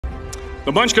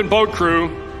The Munchkin boat crew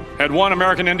had one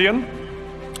American Indian,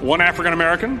 one African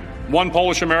American, one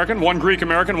Polish American, one Greek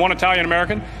American, one Italian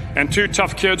American, and two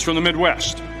tough kids from the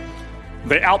Midwest.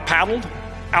 They out-paddled,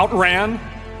 outran,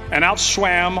 and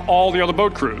outswam all the other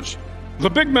boat crews. The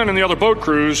big men in the other boat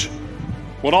crews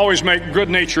would always make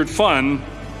good-natured fun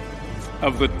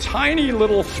of the tiny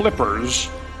little flippers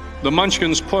the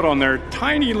Munchkins put on their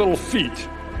tiny little feet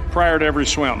prior to every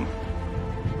swim.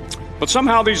 But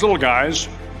somehow these little guys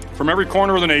from every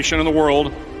corner of the nation and the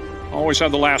world always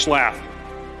had the last laugh,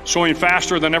 swimming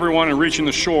faster than everyone and reaching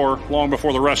the shore long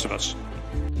before the rest of us.